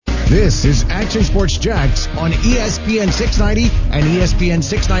This is Action Sports Jax on ESPN 690 and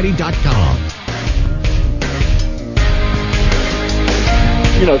ESPN690.com.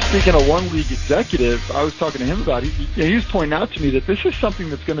 Speaking of one league executive, I was talking to him about it. He was pointing out to me that this is something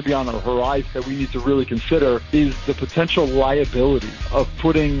that's going to be on the horizon that we need to really consider, is the potential liability of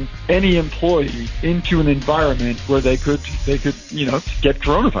putting any employee into an environment where they could get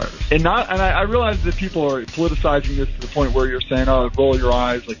coronavirus. And I realize that people are politicizing this to the point where you're saying, oh, roll your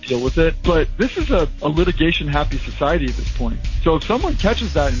eyes, like deal with it. But this is a litigation-happy society at this point. So if someone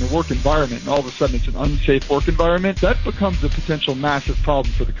catches that in the work environment and all of a sudden it's an unsafe work environment, that becomes a potential massive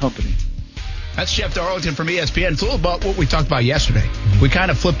problem for the company. That's Jeff Darlington from ESPN. It's a little about what we talked about yesterday. We kind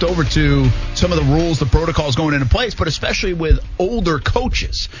of flipped over to some of the rules, the protocols going into place, but especially with older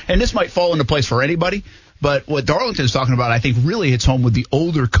coaches. And this might fall into place for anybody, but what Darlington is talking about, I think, really hits home with the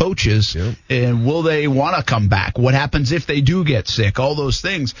older coaches. Yep. And will they want to come back? What happens if they do get sick? All those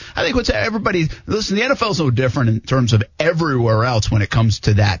things. I think the NFL is no different in terms of everywhere else when it comes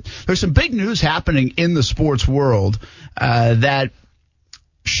to that. There's some big news happening in the sports world that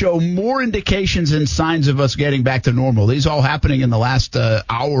show more indications and signs of us getting back to normal. These all happening in the last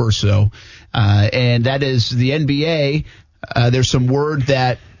hour or so. And that is the NBA. There's some word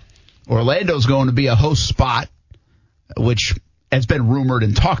that Orlando's going to be a host spot, which has been rumored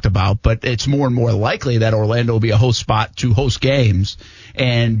and talked about, but it's more and more likely that Orlando will be a host spot to host games.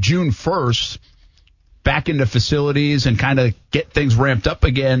 And June 1st, back into facilities and kind of get things ramped up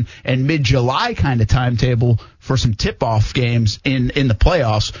again, and mid-July kind of timetable for some tip-off games in the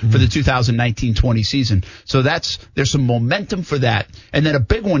playoffs for the 2019-20 season. So there's some momentum for that. And then a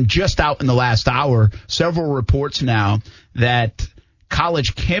big one just out in the last hour, several reports now that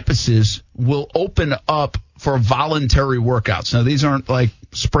college campuses will open up for voluntary workouts. Now, these aren't like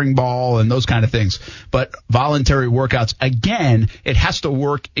spring ball and those kind of things, but voluntary workouts. Again, it has to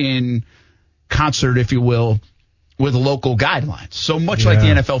work in concert, if you will, with local guidelines. So much like the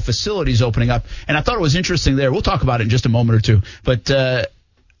NFL facilities opening up. And I thought it was interesting there. We'll talk about it in just a moment or two. But the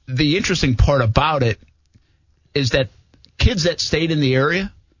interesting part about it is that kids that stayed in the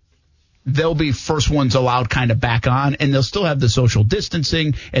area, they'll be first ones allowed kind of back on, and they'll still have the social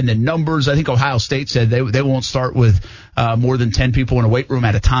distancing and the numbers. I think Ohio State said they won't start with more than 10 people in a weight room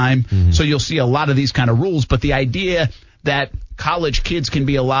at a time. Mm-hmm. So you'll see a lot of these kind of rules. But the idea that college kids can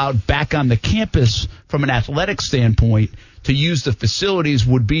be allowed back on the campus from an athletic standpoint to use the facilities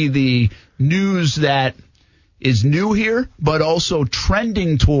would be the news that is new here, but also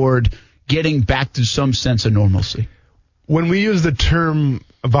trending toward getting back to some sense of normalcy. When we use the term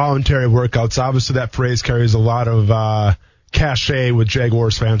voluntary workouts, obviously that phrase carries a lot of cachet with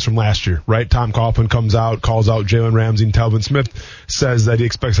Jaguars fans from last year, right? Tom Coughlin comes out, calls out Jalen Ramsey and Telvin Smith, says that he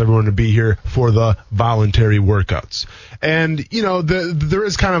expects everyone to be here for the voluntary workouts. And, there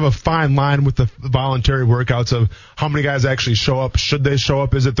is kind of a fine line with the voluntary workouts of how many guys actually show up. Should they show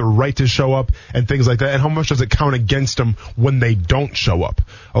up? Is it the right to show up? And things like that. And how much does it count against them when they don't show up?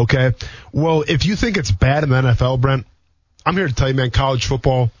 Okay? Well, if you think it's bad in the NFL, Brent, I'm here to tell you, man, college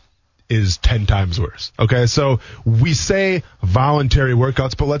football is 10 times worse. Okay, so we say voluntary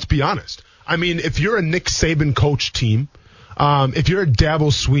workouts, but let's be honest. I mean, if you're a Nick Saban coach team, if you're a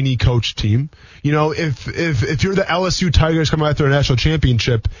Dabo Swinney coach team, if you're the LSU Tigers coming after a national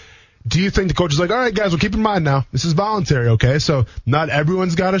championship, do you think the coach is like, all right, guys, well, keep in mind now, this is voluntary, okay? So not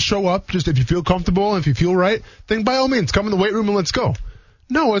everyone's got to show up. Just if you feel comfortable, if you feel right, then by all means, come in the weight room and let's go.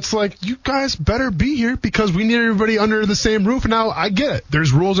 No, it's like, you guys better be here because we need everybody under the same roof. Now, I get it.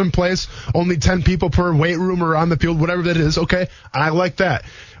 There's rules in place, only 10 people per weight room or on the field, whatever that is, okay? I like that.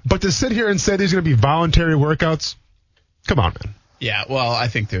 But to sit here and say there's going to be voluntary workouts, come on, man. Yeah, well, I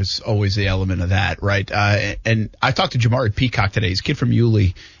think there's always the element of that, right? And I talked to Jamari Peacock today. He's a kid from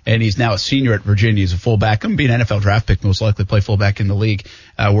Yulee, and he's now a senior at Virginia. He's a fullback. I'm being an NFL draft pick, most likely play fullback in the league,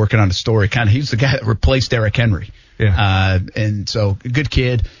 working on a story. He's the guy that replaced Derrick Henry. Yeah. And so good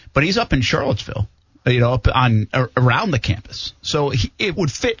kid, but he's up in Charlottesville, up around the campus. So it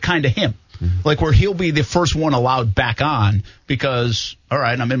would fit kind of him, like where he'll be the first one allowed back on because, all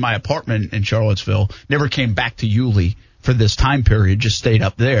right, I'm in my apartment in Charlottesville, never came back to Yulee for this time period, just stayed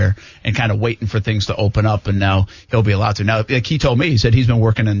up there and kind of waiting for things to open up, and now he'll be allowed to. Now, like he told me, he said he's been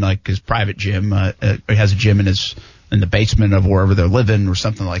working in like his private gym. He has a gym in the basement of wherever they're living or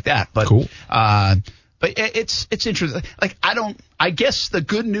something like that. But cool. But it's interesting. Like, I guess the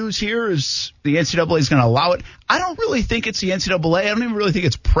good news here is the NCAA is going to allow it. I don't really think it's the NCAA. I don't even really think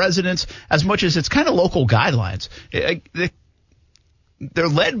it's presidents as much as it's kind of local guidelines. they're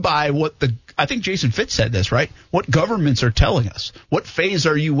led by I think Jason Fitz said this, right? What governments are telling us. What phase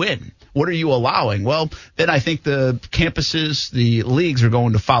are you in? What are you allowing? Well, then I think the campuses, the leagues are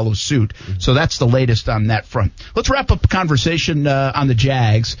going to follow suit. So that's the latest on that front. Let's wrap up the conversation on the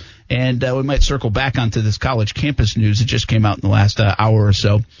Jags, and we might circle back onto this college campus news. It just came out in the last hour or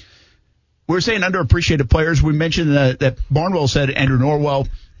so. We were saying underappreciated players. We mentioned that Barnwell said Andrew Norwell.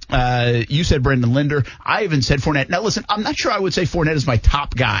 You said Brandon Linder. I even said Fournette. Now, listen, I'm not sure I would say Fournette is my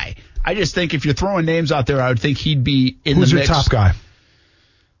top guy. I just think if you're throwing names out there, I would think he'd be in the mix. Who's your top guy?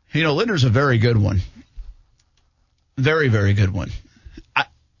 Linder's a very good one. Very, very good one.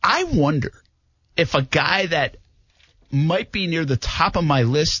 I wonder if a guy that might be near the top of my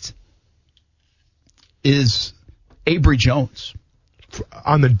list is Avery Jones.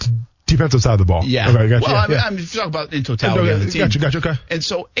 On the defensive side of the ball. Yeah. Okay, gotcha. Well, I'm talking about in totality of the team. Gotcha, okay. And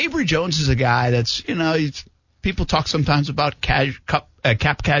so Avery Jones is a guy that's, people talk sometimes about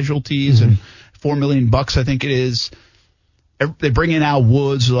cap casualties and $4 million, I think it is. They bring in Al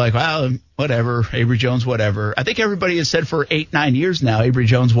Woods, like, well, whatever, Avery Jones, whatever. I think everybody has said for 8-9 years now, Avery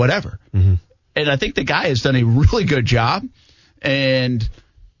Jones, whatever. Mm-hmm. And I think the guy has done a really good job and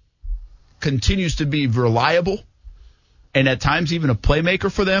continues to be reliable and at times even a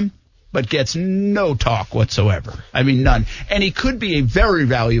playmaker for them, but gets no talk whatsoever. I mean, none. And he could be a very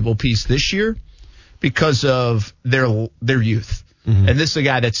valuable piece this year because of their youth. Mm-hmm. And this is a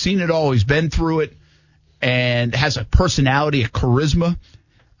guy that's seen it all. He's been through it and has a personality, a charisma.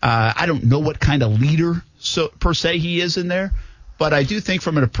 I don't know what kind of leader per se he is in there, but I do think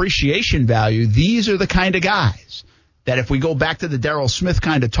from an appreciation value, these are the kind of guys that if we go back to the Darrell Smith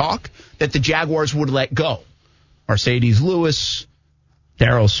kind of talk, that the Jaguars would let go. Mercedes Lewis,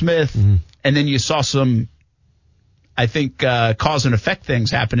 Darrell Smith, and then you saw some, I think, cause and effect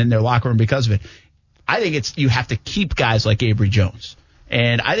things happen in their locker room because of it. I think you have to keep guys like Avery Jones.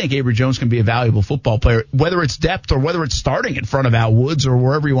 And I think Avery Jones can be a valuable football player, whether it's depth or whether it's starting in front of Al Woods or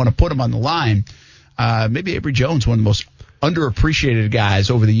wherever you want to put him on the line. Maybe Avery Jones, one of the most underappreciated guys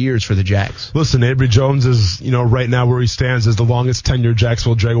over the years for the Jags. Listen, Avery Jones is, right now where he stands as the longest tenured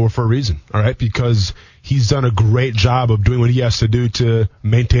Jacksonville Jaguar for a reason, all right? Because he's done a great job of doing what he has to do to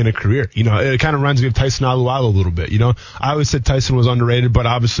maintain a career. It kind of reminds me of Tyson Alualu a little bit. I always said Tyson was underrated, but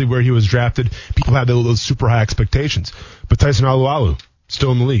obviously where he was drafted, people had those super high expectations. But Tyson Alualu,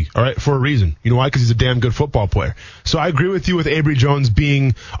 still in the league, all right, for a reason. You know why? Because he's a damn good football player. So I agree with you with Avery Jones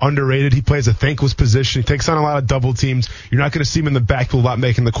being underrated. He plays a thankless position. He takes on a lot of double teams. You're not going to see him in the backfield a lot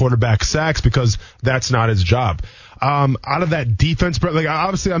making the quarterback sacks because that's not his job. Out of that defense,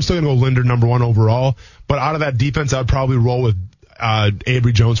 obviously I'm still going to go Linder number one overall, but out of that defense, I'd probably roll with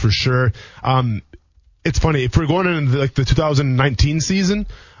Avery Jones for sure. It's funny, if we're going into the 2019 season,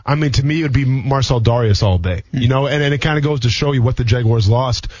 to me, it would be Marcel Darius all day, and it kind of goes to show you what the Jaguars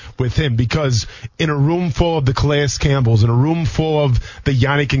lost with him, because in a room full of the Calais Campbells, in a room full of the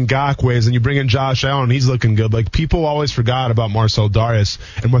Yannick Ngakwe's, and you bring in Josh Allen, he's looking good. People always forgot about Marcel Darius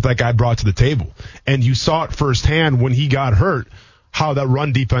and what that guy brought to the table. And you saw it firsthand when he got hurt, how that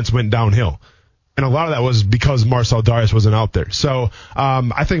run defense went downhill. And a lot of that was because Marcel Darius wasn't out there. So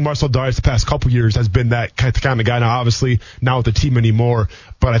I think Marcel Darius the past couple years has been that kind of guy. Now, obviously, not with the team anymore,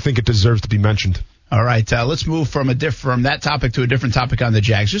 but I think it deserves to be mentioned. All right, let's move from that topic to a different topic on the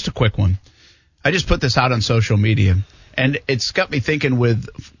Jags. Just a quick one. I just put this out on social media, and it's got me thinking with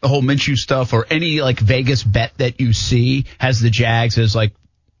the whole Minshew stuff or any Vegas bet that you see has the Jags as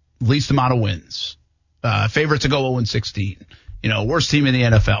least amount of wins, favorite to go 0-16, worst team in the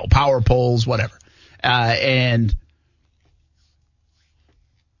NFL, power polls, whatever. And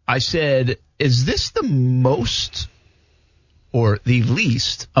I said, is this the most or the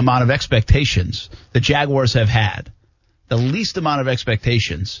least amount of expectations the Jaguars have had? The least amount of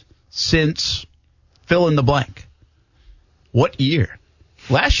expectations since fill in the blank. What year?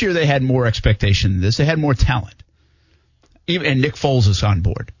 Last year they had more expectation than this. They had more talent. And Nick Foles is on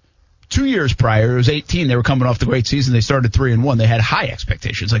board. 2 years prior, it was 18. They were coming off the great season. They started 3-1. They had high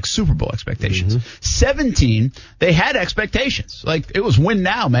expectations, like Super Bowl expectations. 17, they had expectations. It was win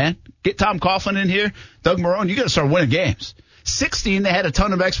now, man. Get Tom Coughlin in here. Doug Marrone, you got to start winning games. 16, they had a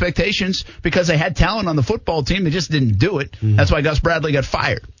ton of expectations because they had talent on the football team. They just didn't do it. That's why Gus Bradley got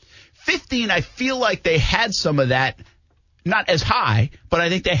fired. 15, I feel like they had some of that not as high, but I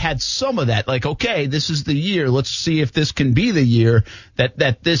think they had some of that. Like, okay, this is the year. Let's see if this can be the year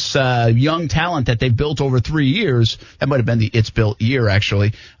that this young talent that they've built over 3 years, that might have been the It's Built year,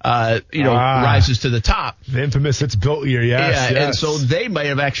 actually, rises to the top. The infamous It's Built year, yes. And so they may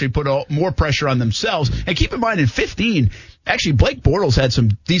have actually put more pressure on themselves. And keep in mind, in 15, actually, Blake Bortles had some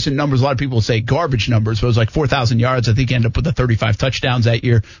decent numbers. A lot of people say garbage numbers, but it was like 4,000 yards. I think he ended up with the 35 touchdowns that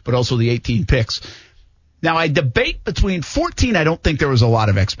year, but also the 18 picks. Now, I debate between 14. I don't think there was a lot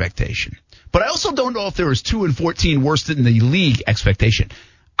of expectation. But I also don't know if there was 2 and 14 worse than the league expectation.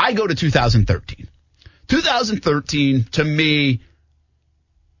 I go to 2013. 2013, to me,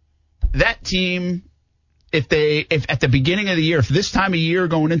 that team, if at the beginning of the year, if this time of year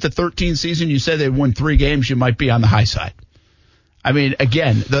going into 13 season, you said they'd won 3 games, you might be on the high side. I mean,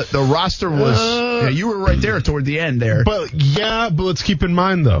 again, the roster was, you were right there toward the end there. But let's keep in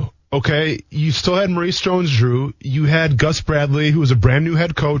mind, though. Okay, you still had Maurice Jones-Drew. You had Gus Bradley, who was a brand new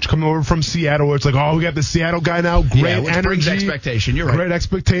head coach coming over from Seattle. It's like, oh, we got the Seattle guy now. Great energy. Brings expectation. You're right. Great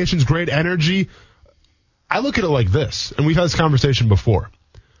expectations, great energy. I look at it like this, and we've had this conversation before.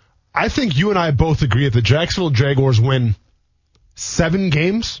 I think you and I both agree if the Jacksonville Jaguars win 7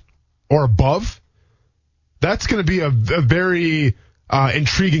 games or above, that's going to be a very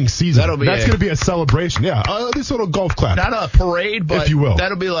intriguing season. That's going to be a celebration. Yeah, this little golf clap. Not a parade, but if you will.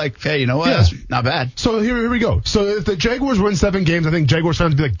 That'll be like, hey, you know what? Yeah. That's not bad. So here we go. So if the Jaguars win 7 games, I think Jaguars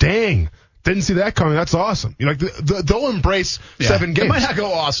fans will be like, dang, didn't see that coming. That's awesome. You know, like they'll embrace 7 games. It might not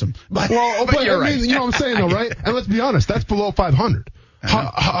go awesome, but you're right. I mean, you know what I'm saying, though, right? And let's be honest, that's below 500.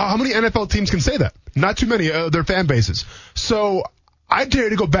 How many NFL teams can say that? Not too many. Their fan bases. So I dare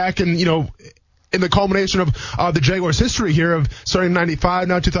to go back and, in the culmination of the Jaguars' history here of starting in 95,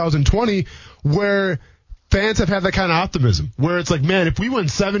 now 2020, where fans have had that kind of optimism, where it's like, man, if we win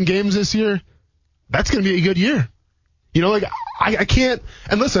 7 games this year, that's going to be a good year. I can't,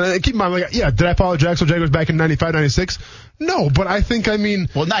 and listen, keep in mind, did I follow Jacksonville Jaguars back in 95, 96? No, but I think,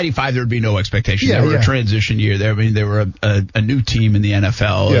 Well, 95, there would be no expectation. They were a transition year there. I mean, they were a new team in the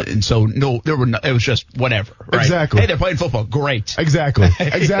NFL, and so it was just whatever, right? Exactly. Hey, they're playing football. Great. Exactly.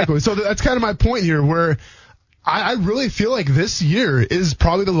 So that's kind of my point here, where I really feel like this year is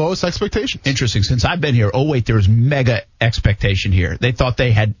probably the lowest expectations. Interesting. Since I've been here, there was mega expectation here. They thought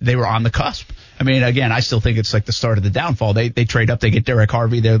they were on the cusp. I mean, again, I still think it's like the start of the downfall. They trade up, they get Derek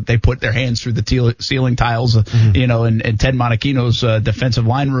Harvey, they put their hands through the ceiling tiles, in Ted Monachino's defensive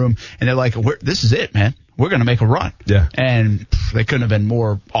line room, and they're like, this is it, man. We're going to make a run. Yeah. And they couldn't have been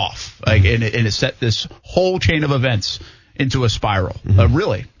more off. And it set this whole chain of events into a spiral.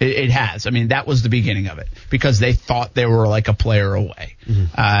 Really, it has. I mean, that was the beginning of it because they thought they were like a player away,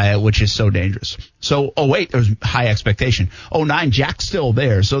 which is so dangerous. So 08, there was high expectation. 09, Jack's still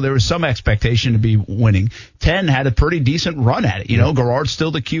there, so there was some expectation to be winning. 10 had a pretty decent run at it. Garrard's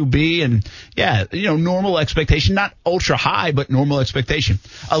still the QB, and normal expectation, not ultra high, but normal expectation.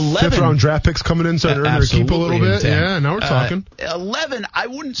 11 5th round draft picks coming in, so they're keep a little bit. Yeah, now we're talking. 11, I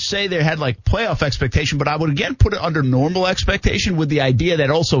wouldn't say they had like playoff expectation, but I would again put it under normal expectation with the idea that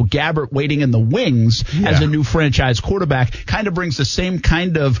also Gabbert waiting in the wings as a new franchise quarterback kind of brings the same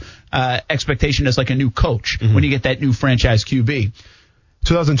kind of expectation as like a new coach when you get that new franchise QB.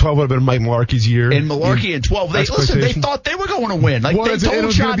 2012 would have been Mike Mularkey's year. In Mularkey in 12, they thought they were going to win. Like they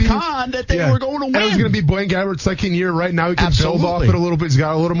told Shad Khan that they were going to win. And it was going to be Blaine Gabbert's second year. Right now he can build off it a little bit. He's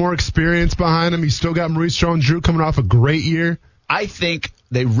got a little more experience behind him. He's still got Maurice Jones-Drew coming off a great year. I think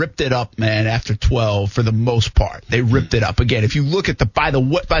they ripped it up, man, after 12 for the most part. They ripped it up. Again, if you look at by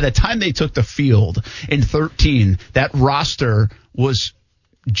the time they took the field in 13, that roster was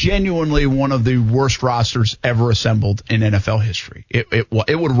genuinely one of the worst rosters ever assembled in NFL history. It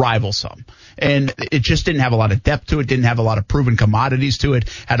would rival some. And it just didn't have a lot of depth to it, didn't have a lot of proven commodities to it,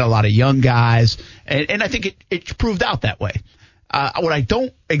 had a lot of young guys. And I think it proved out that way. What I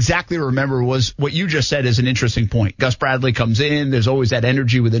don't exactly remember was what you just said is an interesting point. Gus Bradley comes in. There's always that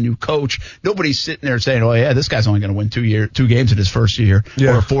energy with a new coach. Nobody's sitting there saying, oh, yeah, this guy's only going to win 2 games in his first year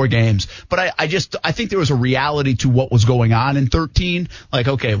or 4 games. But I think there was a reality to what was going on in 13. Like,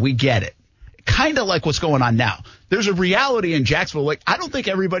 okay, we get it. Kind of like what's going on now. There's a reality in Jacksonville. Like, I don't think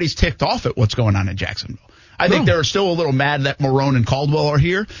everybody's ticked off at what's going on in Jacksonville. I think they're still a little mad that Marrone and Caldwell are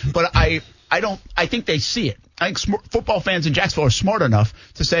here, but I think they see it. I think football fans in Jacksonville are smart enough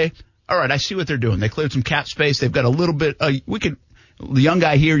to say, all right, I see what they're doing. They cleared some cap space. They've got a little bit, The young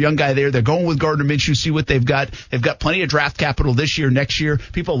guy here, young guy there. They're going with Gardner Minshew, see what they've got. They've got plenty of draft capital this year, next year.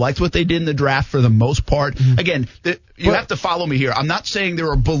 People liked what they did in the draft for the most part. Again, you have to follow me here. I'm not saying there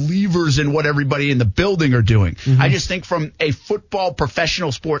are believers in what everybody in the building are doing. I just think from a football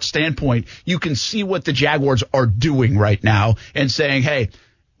professional sports standpoint, you can see what the Jaguars are doing right now and saying, hey,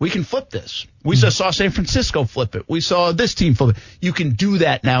 we can flip this. We saw San Francisco flip it. We saw this team flip it. You can do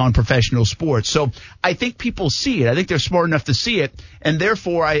that now in professional sports. So I think people see it. I think they're smart enough to see it. And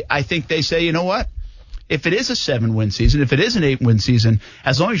therefore, I think they say, you know what? If it is a 7-win season, if it is an 8-win season,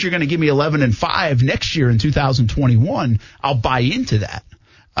 as long as you're going to give me 11-5 next year in 2021, I'll buy into that.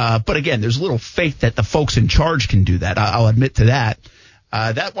 But again, there's little faith that the folks in charge can do that. I'll admit to that.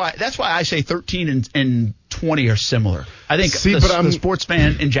 That's why I say 13 and 20 are similar. I think the sports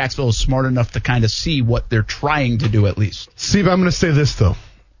fan in Jacksonville is smart enough to kind of see what they're trying to do at least. Steve, I'm going to say this, though.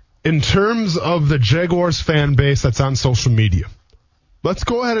 In terms of the Jaguars fan base that's on social media, let's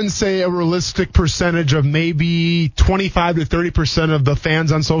go ahead and say a realistic percentage of maybe 25 to 30% of the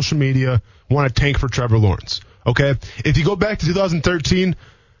fans on social media want to tank for Trevor Lawrence. Okay? If you go back to 2013,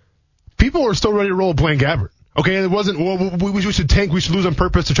 people were still ready to roll Blaine Gabbert. Okay, it wasn't, well, we should tank, we should lose on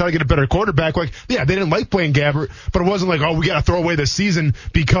purpose to try to get a better quarterback. Like, yeah, they didn't like Blaine Gabbert, but it wasn't like, oh, we got to throw away the season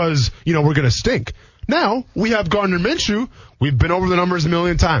because, we're going to stink. Now, we have Gardner Minshew. We've been over the numbers a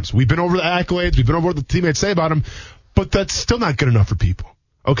million times. We've been over the accolades. We've been over what the teammates say about him, but that's still not good enough for people.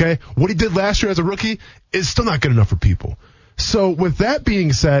 Okay? What he did last year as a rookie is still not good enough for people. So, with that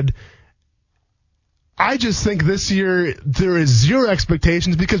being said, I just think this year there is zero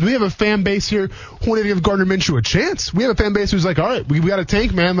expectations because we have a fan base here who want to give Gardner Minshew a chance. We have a fan base who's like, all right, we got a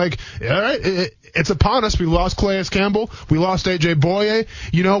tank, man. Like, all right, it's upon us. We lost Calais Campbell. We lost A.J. Boye.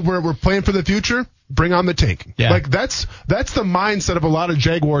 We're playing for the future. Bring on the tank. Yeah. Like, that's the mindset of a lot of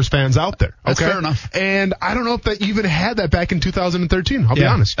Jaguars fans out there. Okay? That's fair enough. And I don't know if they even had that back in 2013. I'll be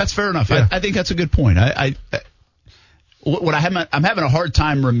honest. That's fair enough. Yeah. I think that's a good point. I'm having a hard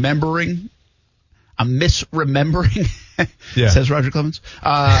time remembering. I'm misremembering, says Roger Clemens.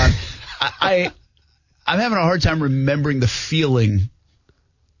 I'm having a hard time remembering the feeling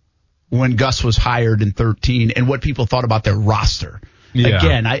when Gus was hired in 13 and what people thought about their roster. Yeah.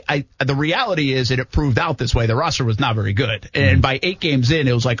 Again, the reality is it proved out this way. The roster was not very good. And by 8 games in,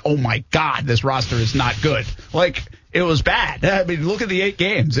 it was like, oh, my God, this roster is not good. Like, it was bad. I mean, look at the 8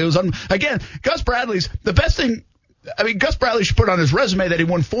 games. It was again, Gus Bradley's the best thing. I mean, Gus Bradley should put on his resume that he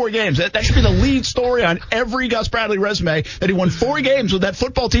won 4 games. That should be the lead story on every Gus Bradley resume, that he won 4 games with that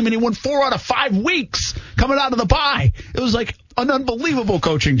football team, and he won 4 out of 5 weeks coming out of the bye. It was like an unbelievable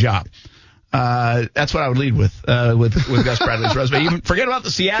coaching job. That's what I would lead with Gus Bradley's resume. Even forget about the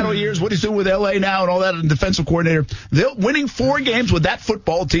Seattle years, what he's doing with L.A. now and all that, and defensive coordinator. Winning 4 games with that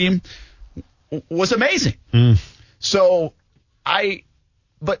football team was amazing. So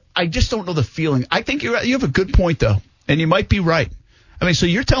But I just don't know the feeling. I think you have a good point, though, and you might be right. I mean, so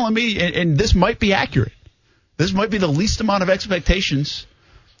you're telling me, and this might be accurate, this might be the least amount of expectations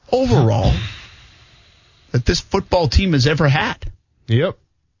overall that this football team has ever had. Yep.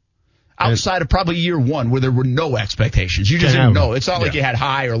 Outside of probably year 1 where there were no expectations. You just didn't know. It's not like you had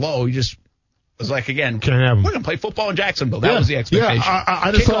high or low. You just was like, again, we're going to play football in Jacksonville. That was the expectation.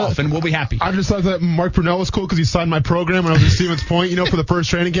 I just thought, and we'll be happy. I just thought that Mark Brunell was cool because he signed my program when I was at Stevens Point, for the first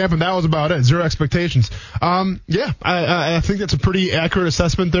training camp, and that was about it. Zero expectations. I think that's a pretty accurate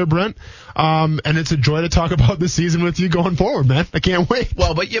assessment there, Brent. And it's a joy to talk about this season with you going forward, man. I can't wait.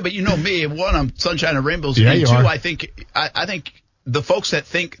 Well, but you know me. 1, I'm sunshine and rainbows. Yeah, and 2, I think the folks that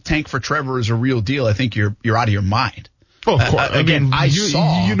think tank for Trevor is a real deal, I think you're out of your mind. Oh, of course.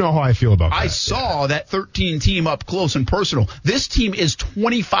 You know how I feel about that. I saw that 13 team up close and personal. This team is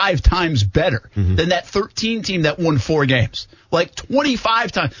 25 times better than that 13 team that won 4 games. Like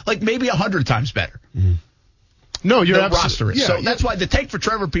 25 times, like maybe 100 times better. No, you're roster is. Yeah, so that's why the tank for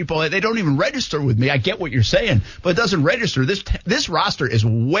Trevor people, they don't even register with me. I get what you're saying, but it doesn't register. This roster is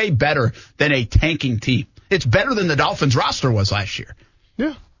way better than a tanking team. It's better than the Dolphins roster was last year.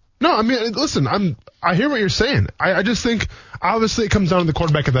 Yeah. No, I mean, listen, I hear what you're saying. I just think, obviously, it comes down to the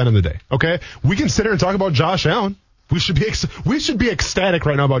quarterback at the end of the day, okay? We can sit here and talk about Josh Allen. We should be ecstatic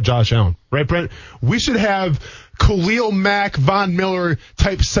right now about Josh Allen, right, Brent? We should have Khalil Mack, Von Miller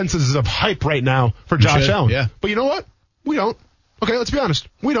type senses of hype right now for Josh Allen. Yeah. But you know what? We don't. Okay, let's be honest.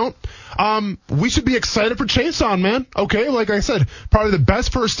 We don't. We should be excited for Chase Young, man. Okay, like I said, probably the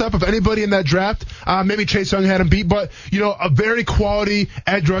best first step of anybody in that draft. Maybe Chase Young had him beat, but, a very quality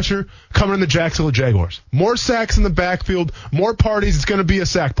edge rusher coming in the Jacksonville Jaguars. More sacks in the backfield, more parties. It's going to be a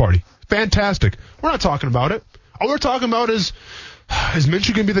sack party. Fantastic. We're not talking about it. All we're talking about is is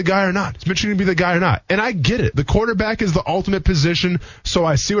Minshew going to be the guy or not? Is Minshew going to be the guy or not? And I get it. The quarterback is the ultimate position, so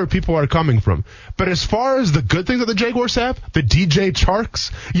I see where people are coming from. But as far as the good things that the Jaguars have, the DJ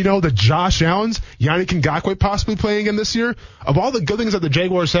Charks, the Josh Allens, Yannick Ngakoue possibly playing again this year, of all the good things that the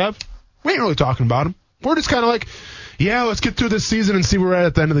Jaguars have, we ain't really talking about them. We're just kind of like, yeah, let's get through this season and see where we're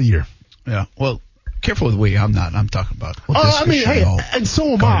at the end of the year. Yeah, well, careful with we. I'm not. I'm talking about. And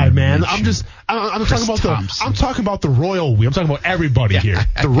so am I, man. I'm talking about the royal we. I'm talking about everybody here.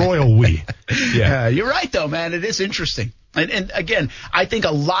 The royal we. Yeah, you're right though, man. It is interesting. And again, I think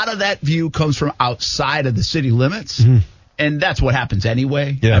a lot of that view comes from outside of the city limits. Mm-hmm. And that's what happens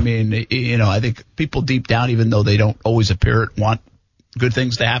anyway. Yeah. I mean, I think people deep down, even though they don't always appear it, want good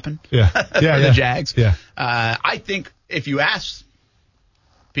things to happen. Yeah. The Jags. Yeah. I think if you ask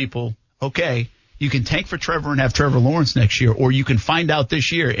people, okay, you can tank for Trevor and have Trevor Lawrence next year, or you can find out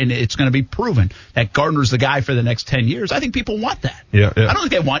this year and it's going to be proven that Gardner's the guy for the next 10 years. I think people want that. Yeah. I don't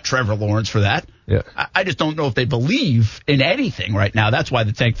think they want Trevor Lawrence for that. Yeah. I just don't know if they believe in anything right now. That's why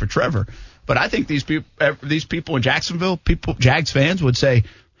they tank for Trevor. But I think these people in Jacksonville, Jags fans would say,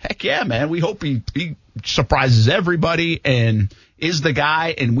 heck yeah, man, we hope he surprises everybody and is the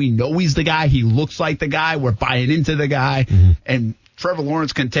guy, and we know he's the guy. He looks like the guy. We're buying into the guy. Mm-hmm. And Trevor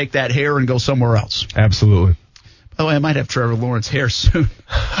Lawrence can take that hair and go somewhere else. Absolutely. By the way, I might have Trevor Lawrence hair soon.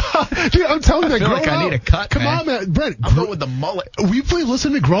 Dude, I'm telling you, I feel like I need a cut. Come on, man. Brent, I'm going with the mullet. We play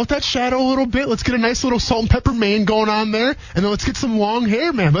listen to grow out that shadow a little bit. Let's get a nice little salt and pepper mane going on there, and then let's get some long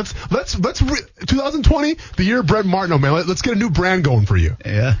hair, man. Let's 2020, the year of Brent Martineau, man. Let's get a new brand going for you.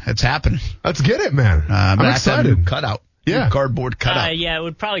 Yeah, it's happening. Let's get it, man. I'm excited. Have a new cutout. Yeah. Cardboard cutout. Yeah, it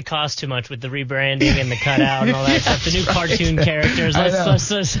would probably cost too much with the rebranding and the cutout and all that stuff. The new cartoon characters.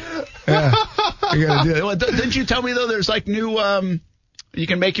 Let's yeah. You gotta do it. Well, didn't you tell me, though, there's like new, you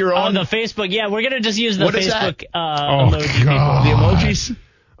can make your own? On the Facebook, yeah, we're going to just use the Facebook emoji people. The emojis?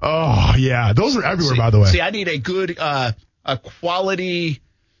 Oh, yeah. Those are everywhere, by the way. See, I need a good, a quality,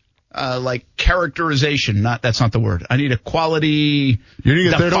 characterization. That's not the word. I need a quality You're gonna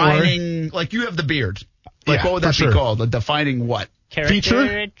get there, don't worry. Like you have the beard. Like, what would that be called? A defining what?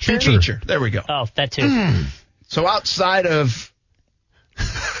 Feature. There we go. Oh, that too. So outside of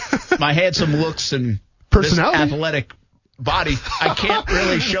my handsome looks and personality, this athletic body, I can't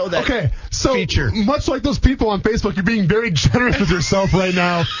really show that feature. Much like those people on Facebook, you're being very generous with yourself right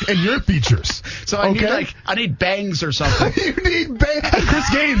now and your features. So I need bangs or something. You need bangs. Chris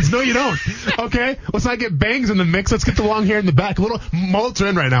Gaines. No, you don't. Okay? Let's not get bangs in the mix. Let's get the long hair in the back. A little mullets are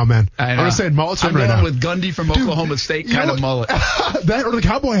in right now, man. I know. I'm just saying mullets are in right now. I'm going with Gundy from Oklahoma State kind of mullet. That or the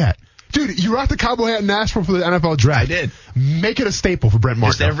cowboy hat. Dude, you rocked the cowboy hat in Nashville for the NFL draft. I did. Make it a staple for Brent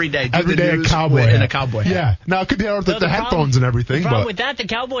Martineau. Just every day. Every day a cowboy hat. And a cowboy hat. Yeah. Now, it could be out with the headphones and everything. The problem with that, the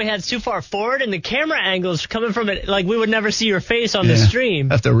cowboy hat's too far forward, and the camera angle's coming from it. Like, we would never see your face on the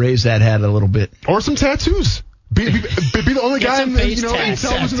stream. I have to raise that hat a little bit. Or some tattoos. Be the only guy in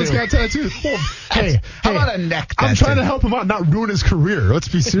television that's got tattoos. Well, hey, how about a neck tattoo? I'm trying to help him out, not ruin his career. Let's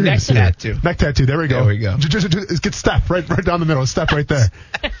be serious here. Neck tattoo. There we go. There we go. Just get Steph right down the middle. Steph right there.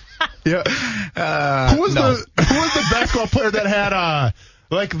 Yeah. Who was the basketball player that had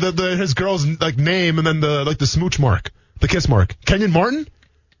his girl's name and then the smooch mark, the kiss mark? Kenyon Martin?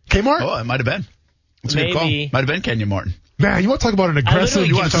 Kmart? Oh, it might have been. That's maybe. A good call. Might have been Kenyon Martin. Man, you want to talk about an aggressive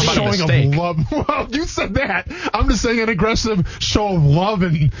showing of love? Well, you said that. I'm just saying an aggressive show of love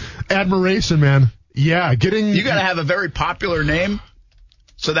and admiration, man. Yeah, You got to have a very popular name,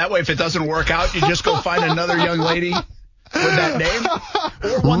 so that way if it doesn't work out, you just go find another young lady with that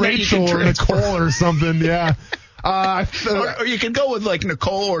name. Or one Rachel or Nicole or something, yeah. Or you can go with like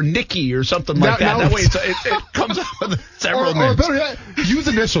Nicole or Nikki or something like that. That way it comes up with several names. Or better yet, use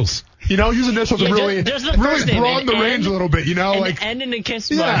initials. Use initials and really broaden the range a little bit. End in a kiss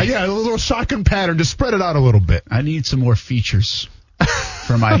mark. Yeah, a little shotgun pattern. Just spread it out a little bit. I need some more features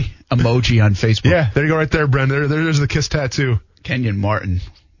for my emoji on Facebook. Yeah, there you go right there, Bren. There's the kiss tattoo. Kenyon Martin.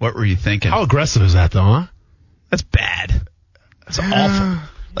 What were you thinking? How aggressive is that, though, huh? That's bad. That's awful.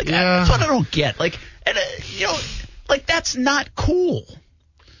 That's what I don't get. That's not cool.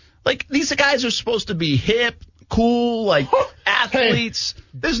 Like, these guys are supposed to be hip, cool, athletes. Hey.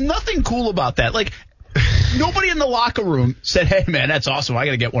 There's nothing cool about that. Nobody in the locker room said, hey, man, that's awesome. I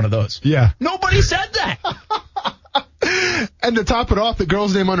got to get one of those. Yeah. Nobody said that. And to top it off, the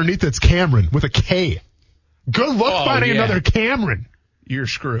girl's name underneath it's Cameron with a K. Good luck finding another Cameron. You're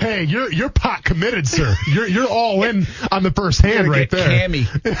screwed. Hey, you're pot committed, sir. You're all in on the first hand right there. Cammy.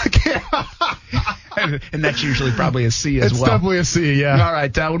 And that's usually probably a C as well. It's definitely a C, yeah. All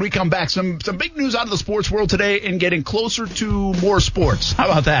right, when we come back, some big news out of the sports world today and getting closer to more sports. How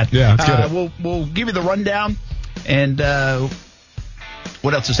about that? Yeah, let's get it. We'll give you the rundown, and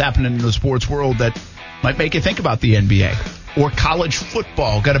What else is happening in the sports world that might make you think about the NBA? Or college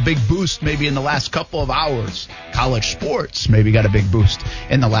football got a big boost maybe in the last couple of hours. College sports maybe got a big boost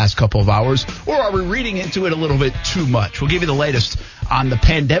in the last couple of hours. Or are we reading into it a little bit too much? We'll give you the latest on the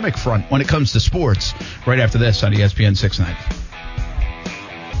pandemic front when it comes to sports right after this on ESPN 690.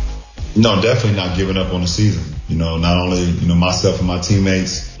 No, definitely not giving up on the season. Not only, myself and my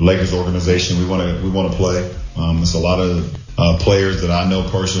teammates, the Lakers organization, we want to play. It's a lot of players that I know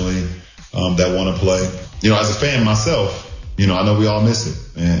personally that want to play. As a fan myself, I know we all miss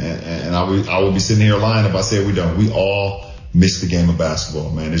it. And I will be sitting here lying if I say we don't. We all miss the game of basketball,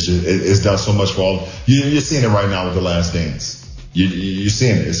 man. It's done so much for all. You're seeing it right now with The Last Dance. You're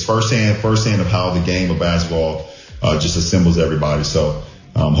seeing it. It's firsthand of how the game of basketball just assembles everybody. So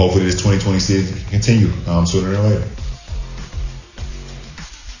hopefully this 2020 season can continue sooner or later.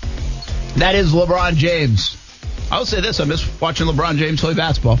 That is LeBron James. I'll say this. I miss watching LeBron James play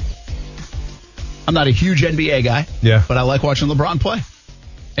basketball. I'm not a huge NBA guy, but I like watching LeBron play.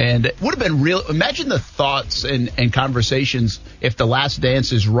 And it would have been real. Imagine the thoughts and conversations if The Last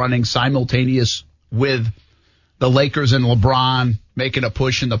Dance is running simultaneous with the Lakers and LeBron making a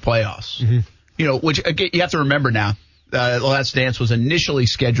push in the playoffs. Mm-hmm. Which again, you have to remember now, The Last Dance was initially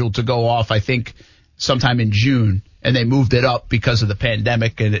scheduled to go off, I think, sometime in June, and they moved it up because of the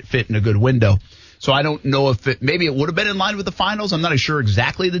pandemic, and it fit in a good window. So I don't know if maybe it would have been in line with the finals. I'm not sure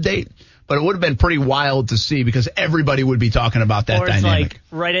exactly the date. But it would have been pretty wild to see because everybody would be talking about that dynamic. Or it's like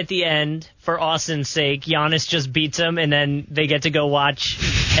right at the end, for Austin's sake, Giannis just beats him, and then they get to go watch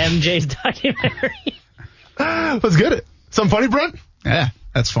MJ's documentary. Let's get it. Something funny, Brent? Yeah,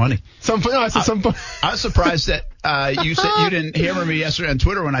 that's funny. I was surprised that you said you didn't hammer me yesterday on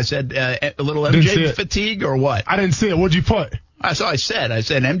Twitter when I said a little MJ fatigue or what? I didn't see it. What'd you put? So I said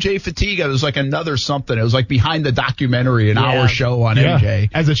MJ fatigue. It was like another something. It was like behind the documentary, an hour show on MJ.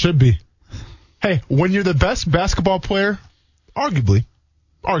 As it should be. Hey, when you're the best basketball player, arguably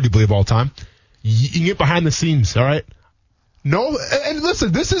of all time, you can get behind the scenes, all right? No, and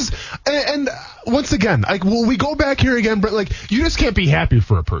listen, this is, and once again, like, will we go back here again, but like, you just can't be happy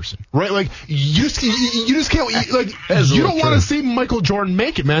for a person, right? Like, you just can't, like, you don't want to see Michael Jordan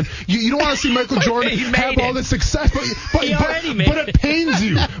make it, man. You don't want to see Michael Jordan have all this success, but it pains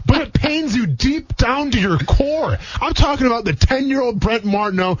you. But it pains you deep down to your core. I'm talking about the 10-year-old Brent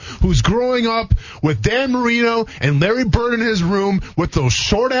Martineau who's growing up with Dan Marino and Larry Bird in his room with those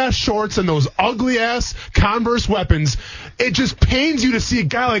short-ass shorts and those ugly-ass Converse weapons. It just pains you to see a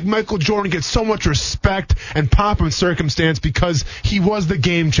guy like Michael Jordan get so much respect and pomp and circumstance because he was the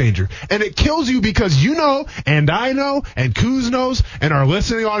game changer. And it kills you because you know, and I know, and Kuz knows, and our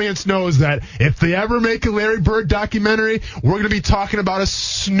listening audience knows that if they ever make a Larry Bird documentary, we're going to be talking about a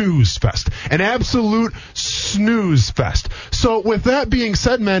snooze fest. An absolute snooze fest. So with that being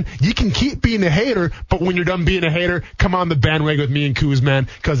said, man, you can keep being a hater, but when you're done being a hater, come on the bandwagon with me and Kuz, man,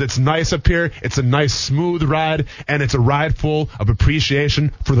 because it's nice up here. It's a nice smooth ride, and it's a ride full of appreciation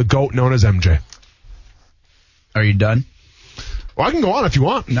for the GOAT known as MJ. Are you done? Well, I can go on if you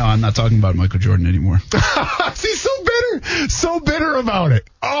want. No, I'm not talking about Michael Jordan anymore. See, so bitter about it.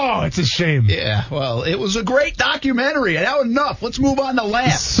 Oh, it's a shame. Yeah, well, it was a great documentary. Now enough. Let's move on to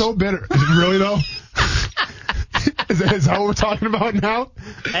Lance. So bitter. Is it really, though? Is that what we're talking about now?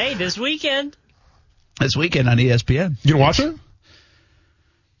 Hey, this weekend. This weekend on ESPN. You gonna watch it?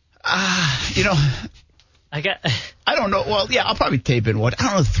 I don't know. Well, yeah, I'll probably tape in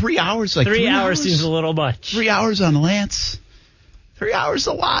 3 hours? Like 3 hours seems a little much. 3 hours on Lance. 3 hours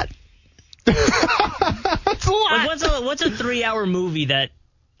a lot. That's a lot. Like what's a 3-hour movie that?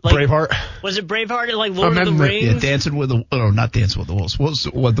 Like, Braveheart. Was it Braveheart? Like Lord of the Rings? Yeah, Dancing with the... No, not Dancing with the Wolves.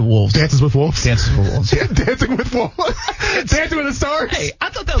 What the Wolves? Dances with Wolves? Dances with Wolves. Yeah, Dancing with Wolves. Dancing with the Stars? Hey, I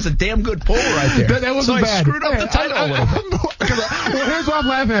thought that was a damn good pull right there. That wasn't bad. I screwed up the title a little bit. Well, here's why I'm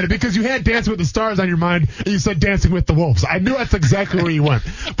laughing at it. Because you had Dancing with the Stars on your mind, and you said Dancing with the Wolves. I knew that's exactly where you went.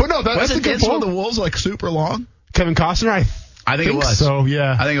 But no, that's a good Dancing pull. with the Wolves like super long? Kevin Costner? I think it was. So,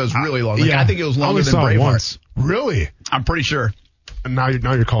 yeah. I think it was really long. Yeah. I think it was longer than Braveheart. Once. Really? I'm pretty sure. And now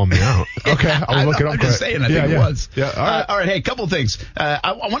you're calling me out. Okay, I'll look it up. I'm just saying, I think it was. Yeah. All right. Hey, a couple of things.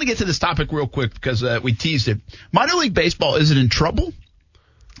 I want to get to this topic real quick because we teased it. Minor League Baseball, is it in trouble?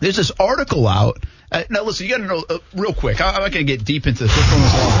 There's this article out. Now, listen, you got to know real quick. I'm not going to get deep into this. Which one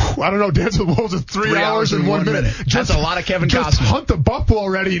was long? I don't know. Dance with Wolves is 3 hours and 1 minute. That's a lot of Kevin Costner. Just hunt the buffalo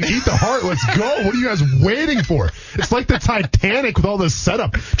already and eat the heart. Let's go. What are you guys waiting for? It's like the Titanic with all this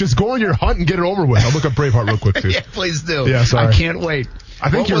setup. Just go on your hunt and get it over with. I'll look up Braveheart real quick, too. Yeah, please do. Yeah, sorry. I can't wait. I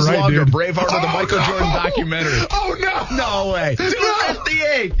think what was you're right, longer, dude. Braveheart or the Michael Jordan documentary? Oh, no. No way.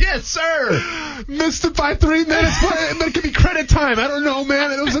 258. Yes, sir. Missed it by 3 minutes, but it could be credit time. I don't know,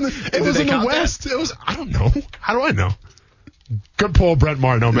 man. It was in the West. That? It was. I don't know. How do I know? Good pull, Brent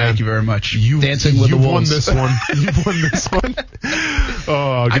Martineau, man. Thank you very much. Dancing with the Wolves. You've won this one.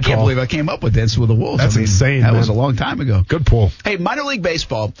 Oh, good I can't call. believe I came up with Dancing with the Wolves. That's insane, That man. was a long time ago. Good pull. Hey, minor league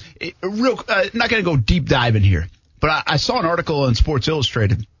baseball. Not going to go deep dive in here, but I saw an article on Sports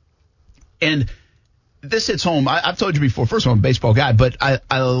Illustrated, and this hits home. I've told you before, first of all, I'm a baseball guy, but I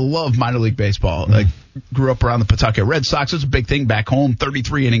love minor league baseball. I grew up around the Pawtucket Red Sox. It was a big thing back home,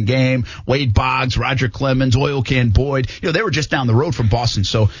 33-inning game. Wade Boggs, Roger Clemens, Oil Can Boyd. They were just down the road from Boston,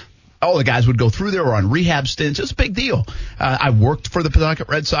 so all the guys would go through there or on rehab stints. It was a big deal. I worked for the Pawtucket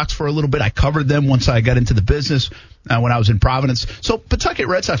Red Sox for a little bit. I covered them once I got into the business when I was in Providence. So Pawtucket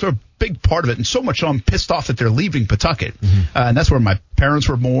Red Sox were a big part of it, and so much so I'm pissed off that they're leaving Pawtucket. And that's where my parents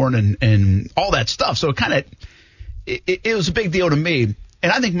were born and all that stuff. So it was a big deal to me.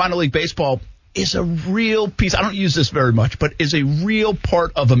 And I think minor league baseball is a real piece. I don't use this very much, but is a real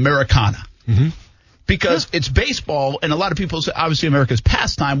part of Americana. Because it's baseball, and a lot of people say, obviously, America's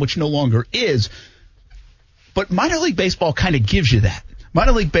pastime, which no longer is. But minor league baseball kind of gives you that.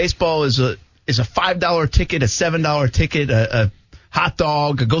 Minor league baseball is a $5 ticket, a $7 ticket, a hot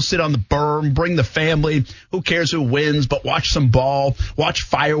dog, go sit on the berm, bring the family. Who cares who wins, but watch some ball, watch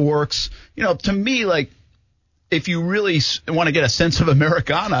fireworks. To me, like, if you really want to get a sense of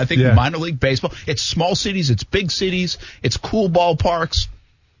Americana, I think minor league baseball, it's small cities, it's big cities, it's cool ballparks,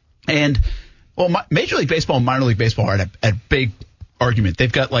 and Major League Baseball and minor league baseball are at a big argument.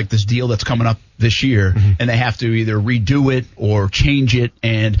 They've got like this deal that's coming up this year, and they have to either redo it or change it.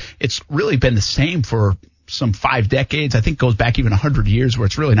 And it's really been the same for some 5 decades. I think it goes back even 100 years where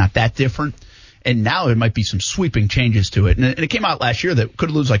it's really not that different. And now there might be some sweeping changes to it. And it came out last year that could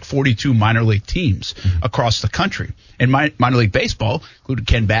lose like 42 minor league teams across the country. And minor league baseball, including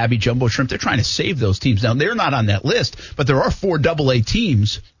Ken Babby, Jumbo Shrimp, they're trying to save those teams. Now, they're not on that list, but there are 4 AA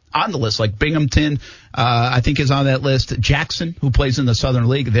teams on the list, like Binghamton, I think is on that list. Jackson, who plays in the Southern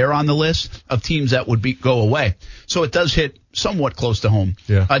League, they're on the list of teams that would go away. So it does hit somewhat close to home.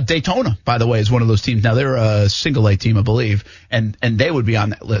 Yeah. Daytona, by the way, is one of those teams. Now they're a single A team, I believe, and they would be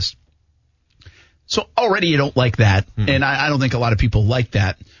on that list. So already you don't like that, and I don't think a lot of people like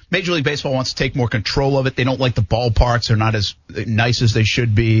that. Major League Baseball wants to take more control of it. They don't like the ballparks. They're not as nice as they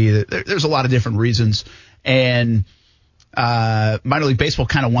should be. There's a lot of different reasons, and minor league baseball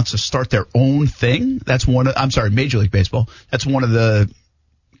kind of wants to start their own thing. Major League Baseball. That's one of the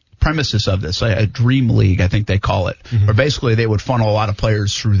premises of this, a dream league, I think they call it, where basically they would funnel a lot of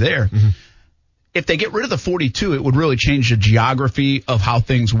players through there. If they get rid of the 42, it would really change the geography of how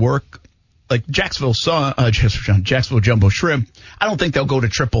things work. Like Jacksonville Jumbo Shrimp, I don't think they'll go to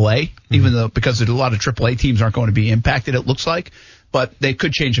AAA, even though because a lot of AAA teams aren't going to be impacted, it looks like. But they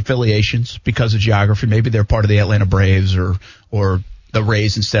could change affiliations because of geography. Maybe they're part of the Atlanta Braves or the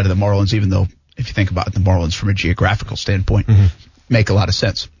Rays instead of the Marlins, even though if you think about it, the Marlins from a geographical standpoint make a lot of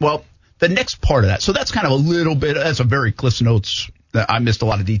sense. Well, the next part of that, so that's kind of that's a very Cliff's Notes. I missed a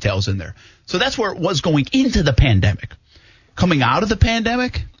lot of details in there. So that's where it was going into the pandemic. Coming out of the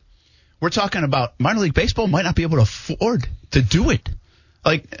pandemic, we're talking about minor league baseball might not be able to afford to do it.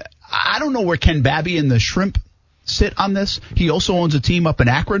 Like, I don't know where Ken Babby and the Shrimp sit on this. He also owns a team up in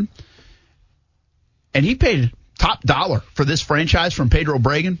Akron, and he paid top dollar for this franchise from Pedro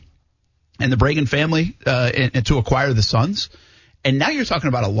Bregan and the Bregan family and to acquire the Suns. And now you're talking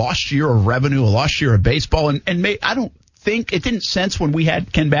about a lost year of revenue, a lost year of baseball, and I don't think it didn't sense when we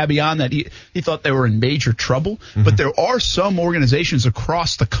had Ken Babby on that he thought they were in major trouble. But there are some organizations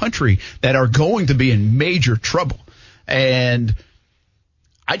across the country that are going to be in major trouble, and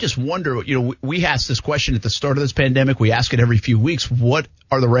I just wonder, we asked this question at the start of this pandemic. We ask it every few weeks. What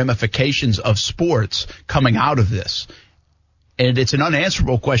are the ramifications of sports coming out of this? And it's an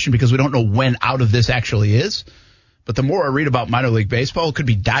unanswerable question because we don't know when out of this actually is. But the more I read about minor league baseball, it could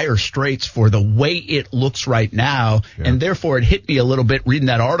be dire straits for the way it looks right now. Yeah. And therefore, it hit me a little bit reading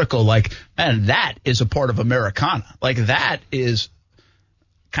that article like, man, that is a part of Americana. Like, that is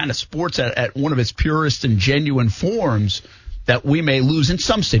kind of sports at one of its purest and genuine forms that we may lose in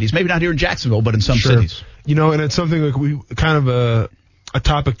some cities. Maybe not here in Jacksonville, but in some cities. And it's something like we kind of a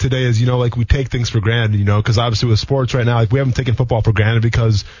topic today is, like we take things for granted, because obviously with sports right now, like we haven't taken football for granted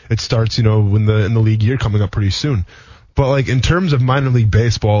because it starts, in the league year coming up pretty soon. But like in terms of minor league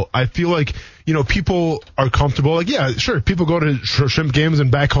baseball, I feel like people are comfortable. Like, yeah, sure, people go to shrimp games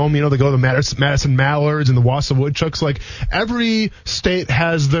and back home, they go to the Madison Mallards and the Wausau Woodchucks. Like, every state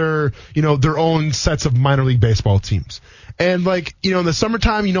has their own sets of minor league baseball teams. And, in the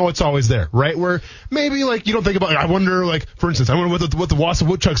summertime, it's always there, right? Where maybe, you don't think about, I wonder, for instance, I wonder what the Wausau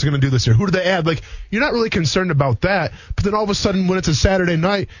Woodchucks are going to do this year. Who do they add? You're not really concerned about that. But then all of a sudden, when it's a Saturday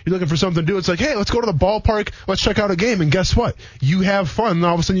night, you're looking for something to do. It's like, hey, let's go to the ballpark. Let's check out a game. And guess what? You have fun. And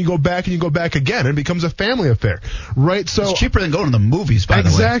all of a sudden, you go back and you go back again. And it becomes a family affair, right? So it's cheaper than going to the movies, by the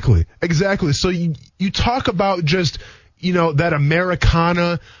way. Exactly. So you talk about just, that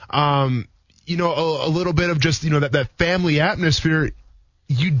Americana, a little bit of just, that family atmosphere.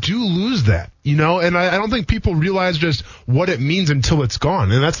 You do lose that, and I don't think people realize just what it means until it's gone.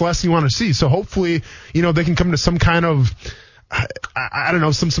 And that's the last thing you want to see. So hopefully, they can come to some kind of, I don't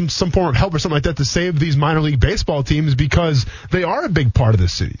know, some form of help or something like that to save these minor league baseball teams, because they are a big part of the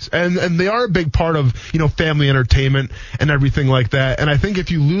cities and they are a big part of, family entertainment and everything like that. And I think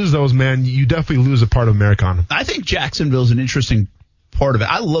if you lose those, man, you definitely lose a part of Americana. I think Jacksonville's an interesting part of it.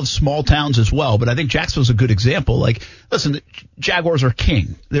 I love small towns as well, but I think Jacksonville's a good example. Listen, the Jaguars are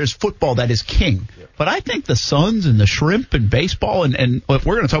king. There's football that is king. But I think the Suns and the Shrimp and baseball, and if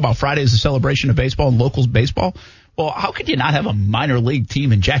we're going to talk about Friday as a celebration of baseball and locals baseball, well, how could you not have a minor league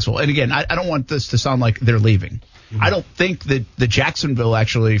team in Jacksonville? And again, I don't want this to sound like they're leaving. I don't think that the Jacksonville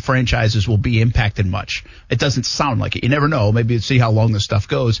franchises will be impacted much. It doesn't sound like it. You never know. Maybe see how long this stuff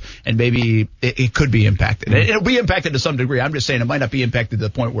goes, and maybe it could be impacted. It'll be impacted to some degree. I'm just saying it might not be impacted to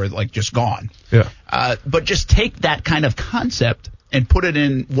the point where it's just gone. Yeah. But just take that kind of concept and put it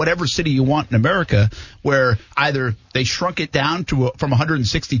in whatever city you want in America, where either they shrunk it down from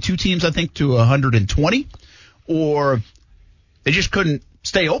 162 teams, I think, to 120, or they just couldn't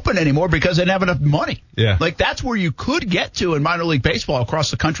stay open anymore because they didn't have enough money. Yeah. That's where you could get to in minor league baseball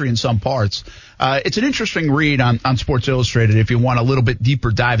across the country in some parts. It's an interesting read on Sports Illustrated if you want a little bit deeper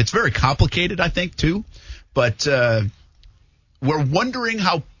dive. It's very complicated, I think, too. But we're wondering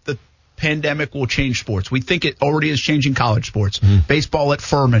how the pandemic will change sports. We think it already is changing college sports. Baseball at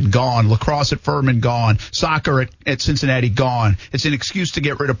Furman, gone. Lacrosse at Furman, gone. Soccer at Cincinnati, gone. It's an excuse to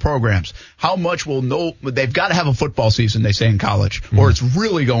get rid of programs. How much will know? They've got to have a football season, they say in college, or it's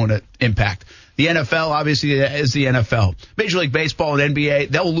really going to impact. The NFL, obviously, is the NFL. Major League Baseball and NBA,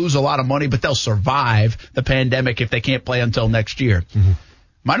 they'll lose a lot of money, but they'll survive the pandemic if they can't play until next year.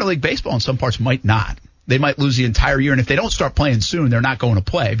 Minor League Baseball in some parts might not. They might lose the entire year, and if they don't start playing soon, they're not going to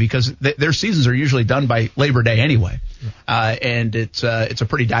play because their seasons are usually done by Labor Day anyway. And it's a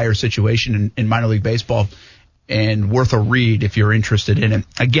pretty dire situation in minor league baseball, and worth a read if you're interested in it.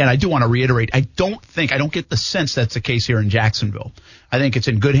 Again, I do want to reiterate, I don't get the sense that's the case here in Jacksonville. I think it's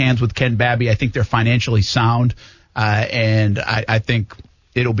in good hands with Ken Babby. I think they're financially sound, and I think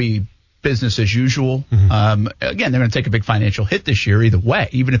it'll be business as usual. Again, they're going to take a big financial hit this year either way.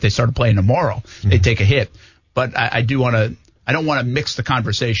 Even if they started playing tomorrow, they take a hit. But I don't want to mix the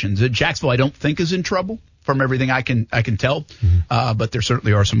conversations. Jacksonville, I don't think, is in trouble from everything I can tell. But there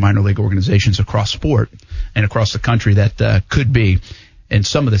certainly are some minor league organizations across sport and across the country that could be. And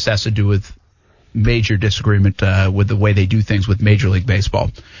some of this has to do with major disagreement with the way they do things with Major League Baseball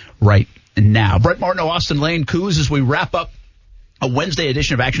right now. Brett Martineau, Austin Lane, Coos, as we wrap up a Wednesday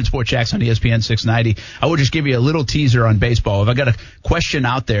edition of Action Sports Jacks on ESPN 690. I will just give you a little teaser on baseball. If I got a question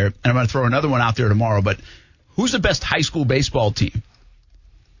out there, and I'm going to throw another one out there tomorrow, but who's the best high school baseball team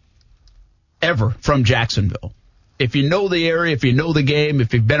ever from Jacksonville? If you know the area, if you know the game,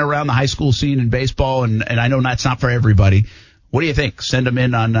 if you've been around the high school scene in baseball, and I know that's not for everybody, what do you think? Send them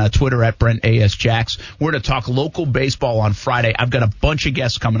in on Twitter at Brent A.S. Jacks. We're going to talk local baseball on Friday. I've got a bunch of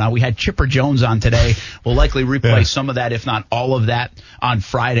guests coming on. We had Chipper Jones on today. We'll likely replay some of that, if not all of that, on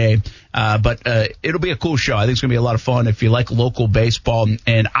Friday. But it'll be a cool show. I think it's going to be a lot of fun if you like local baseball.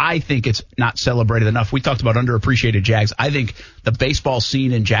 And I think it's not celebrated enough. We talked about underappreciated Jags. I think the baseball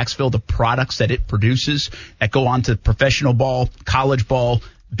scene in Jacksonville, the products that it produces that go on to professional ball, college ball,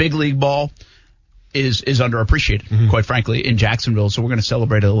 big league ball, is underappreciated, quite frankly, in Jacksonville. So we're going to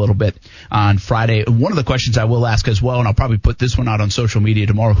celebrate it a little bit on Friday. One of the questions I will ask as well, and I'll probably put this one out on social media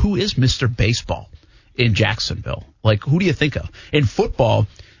tomorrow, who is Mr. Baseball in Jacksonville? Like, who do you think of? In football,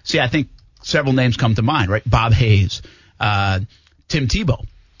 see, I think several names come to mind, right? Bob Hayes, Tim Tebow,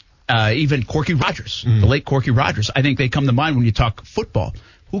 even Corky Rogers, the late Corky Rogers. I think they come to mind when you talk football.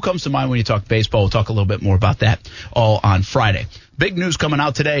 Who comes to mind when you talk baseball? We'll talk a little bit more about that all on Friday. Big news coming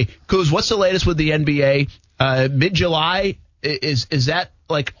out today. Kuz, what's the latest with the NBA? Mid-July, is that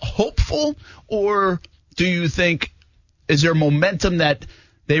like hopeful, or do you think, is there momentum that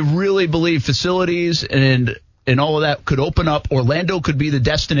they really believe facilities and all of that could open up? Orlando could be the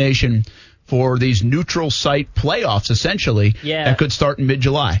destination for these neutral site playoffs, essentially, that could start in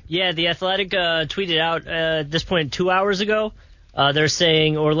mid-July. Yeah, The Athletic tweeted out at this point 2 hours ago. They're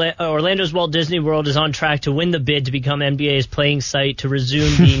saying Orlando's Walt Disney World is on track to win the bid to become NBA's playing site to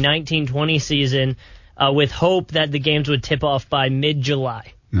resume the 1920 season with hope that the games would tip off by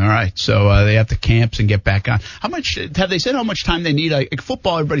mid-July. All right, so they have to camps and get back on. How much have they said? How much time they need? Like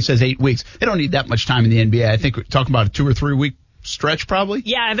football, everybody says 8 weeks. They don't need that much time in the NBA. I think we're talking about a 2 or 3 week stretch, probably.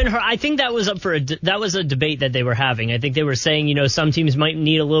 Yeah, I haven't heard. I think that was up for that was a debate that they were having. I think they were saying, some teams might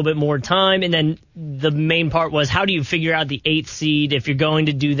need a little bit more time, and then the main part was how do you figure out the 8th seed if you're going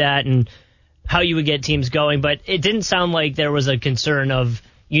to do that, and how you would get teams going. But it didn't sound like there was a concern of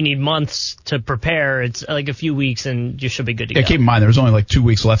you need months to prepare. It's like a few weeks, and you should be good to go. Keep in mind, there's only like 2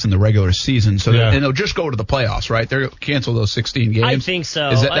 weeks left in the regular season, so and they'll just go to the playoffs, right? They'll cancel those 16 games. I think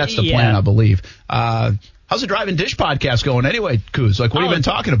so. That's the plan, I believe. How's the Drive and Dish podcast going anyway, Kuz? Like, what have you been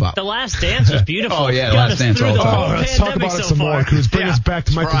talking about? The Last Dance was beautiful. Last Dance all the time. Let's talk about it some more, Kuz. Bring us back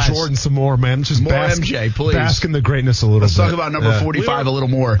to Michael Jordan some more, man. Just more MJ, please. Bask in the greatness a little bit. Let's talk about number 45 a little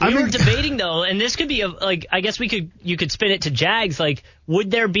more. We were debating, though, and this could be, I guess you could spin it to Jags. Like,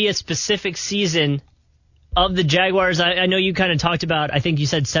 would there be a specific season of the Jaguars? I know you kind of talked about, I think you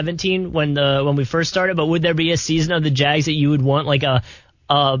said 17 when we first started, but would there be a season of the Jags that you would want, like a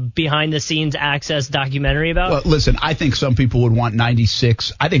behind-the-scenes access documentary about? Well, listen, I think some people would want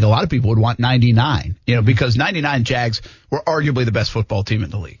 96. I think a lot of people would want 99, because 99 Jags were arguably the best football team in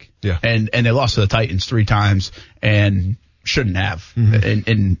the league. Yeah. And they lost to the Titans 3 times and shouldn't have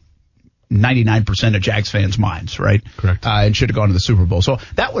in 99% of Jags fans' minds, right? Correct. And should have gone to the Super Bowl. So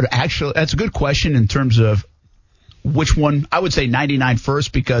that's a good question in terms of which one. I would say 99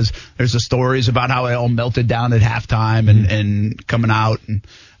 first, because there's the stories about how it all melted down at halftime and coming out in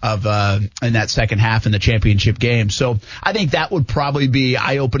that second half in the championship game. So I think that would probably be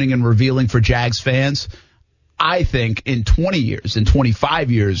eye-opening and revealing for Jags fans. I think in 20 years, in 25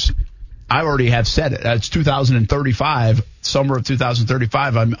 years, I already have said it. It's 2035, summer of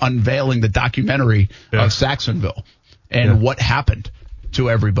 2035. I'm unveiling the documentary of Saxonville and what happened to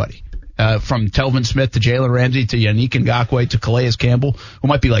everybody. From Telvin Smith to Jalen Ramsey to Yannick Ngakoue to Calais Campbell, who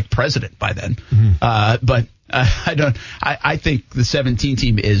might be like president by then. But I think the 17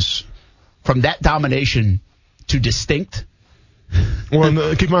 team is, from that domination to distinct.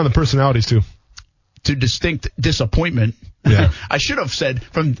 Well, keep in mind the personalities too. To distinct disappointment. Yeah. I should have said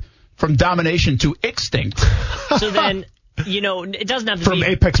from domination to extinct. So then, it doesn't have to be... From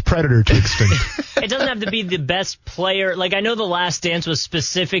apex predator to extinct. It doesn't have to be the best player. Like, I know The Last Dance was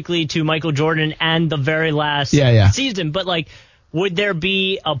specifically to Michael Jordan and the very last season, but, like, would there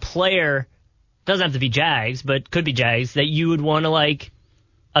be a player, doesn't have to be Jags, but could be Jags, that you would want to, like,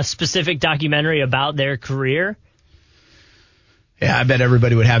 a specific documentary about their career? Yeah, I bet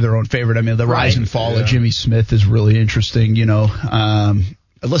everybody would have their own favorite. I mean, the rise and fall of Jimmy Smith is really interesting,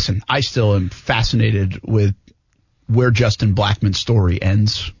 Listen, I still am fascinated with where Justin Blackmon's story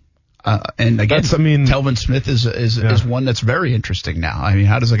ends. And again, Telvin Smith is one that's very interesting now. I mean,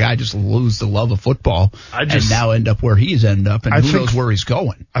 how does a guy just lose the love of football and now end up where he's ended up, and who knows where he's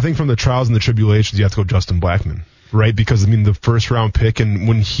going? I think from the trials and the tribulations, you have to go Justin Blackmon, right? Because, the first round pick, and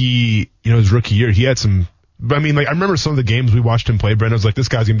when he, his rookie year, he had some... But I remember some of the games we watched him play, Brent. I was like, this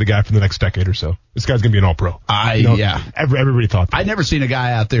guy's going to be the guy for the next decade or so. This guy's going to be an all-pro. Everybody thought that. I'd never seen a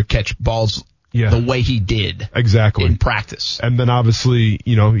guy out there catch balls the way he did. Exactly. In practice. And then obviously,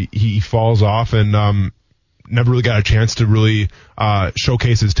 he falls off and never really got a chance to really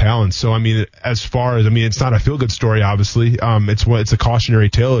showcase his talents. So, as far as, it's not a feel-good story, obviously. It's a cautionary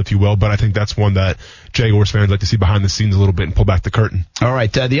tale, if you will, but I think that's one that Jaguars fans like to see behind the scenes a little bit and pull back the curtain. All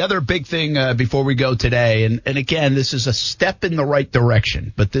right. The other big thing before we go today, and again, this is a step in the right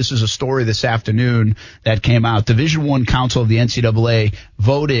direction, but this is a story this afternoon that came out. Division I Council of the NCAA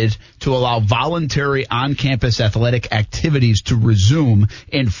voted to allow voluntary on-campus athletic activities to resume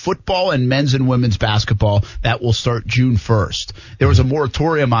in football and men's and women's basketball. That will start June 1st. There was a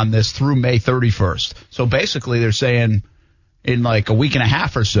moratorium on this through May 31st. So basically they're saying in like a week and a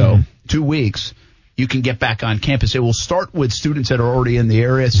half or so, 2 weeks, you can get back on campus. It will start with students that are already in the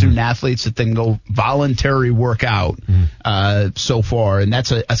area, student athletes that then go voluntary workout so far. And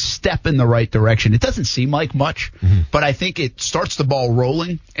that's a step in the right direction. It doesn't seem like much, but I think it starts the ball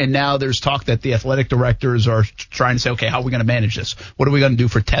rolling. And now there's talk that the athletic directors are trying to say, okay, how are we going to manage this? What are we going to do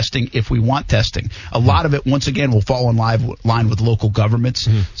for testing if we want testing? A lot of it, once again, will fall in line with local governments.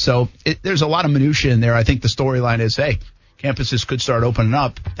 So there's a lot of minutia in there. I think the storyline is, hey, campuses could start opening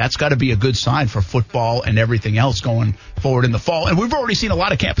up, that's got to be a good sign for football and everything else going forward in the fall. And we've already seen a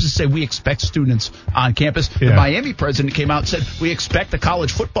lot of campuses say we expect students on campus. Yeah. The Miami president came out and said we expect the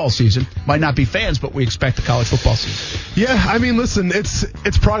college football season. Might not be fans, but we expect the college football season. Yeah, I mean, listen,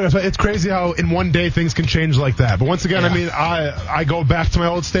 it's progress. It's crazy how in one day things can change like that. But once again, I mean, I go back to my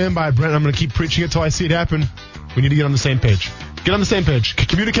old standby, Brent. I'm going to keep preaching it till I see it happen. We need to get on the same page. Get on the same page.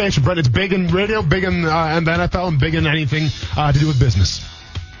 Communication, Brent. It's big in radio, big in the NFL, and big in anything to do with business.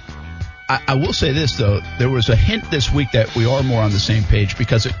 I will say this, though. There was a hint this week that we are more on the same page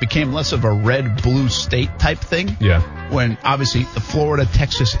because it became less of a red-blue state type thing. Yeah. When, obviously, the Florida,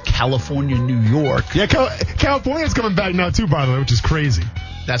 Texas, California, New York. Yeah, California's coming back now, too, by the way, which is crazy.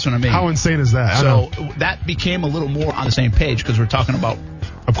 That's what I mean. How insane is that? So that became a little more on the same page because we're talking about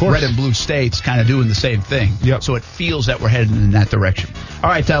red and blue states kind of doing the same thing. Yep. So it feels that we're heading in that direction. All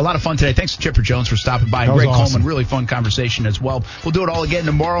right, a lot of fun today. Thanks to Chipper Jones for stopping by. And Greg Coleman, really fun conversation as well. We'll do it all again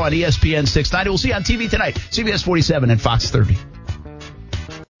tomorrow on ESPN 690. We'll see you on TV tonight, CBS 47 and Fox 30.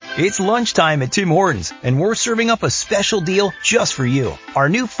 It's lunchtime at Tim Hortons, and we're serving up a special deal just for you. Our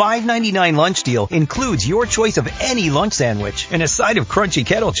new $5.99 lunch deal includes your choice of any lunch sandwich and a side of crunchy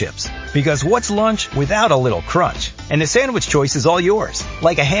kettle chips. Because what's lunch without a little crunch? And the sandwich choice is all yours,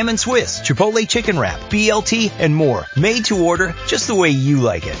 like a ham and Swiss, Chipotle chicken wrap, BLT, and more. Made to order just the way you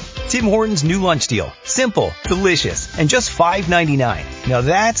like it. Tim Hortons' new lunch deal. Simple, delicious, and just $5.99. Now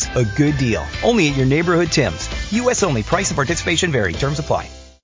that's a good deal. Only at your neighborhood Tim's. U.S. only. Price and participation vary. Terms apply.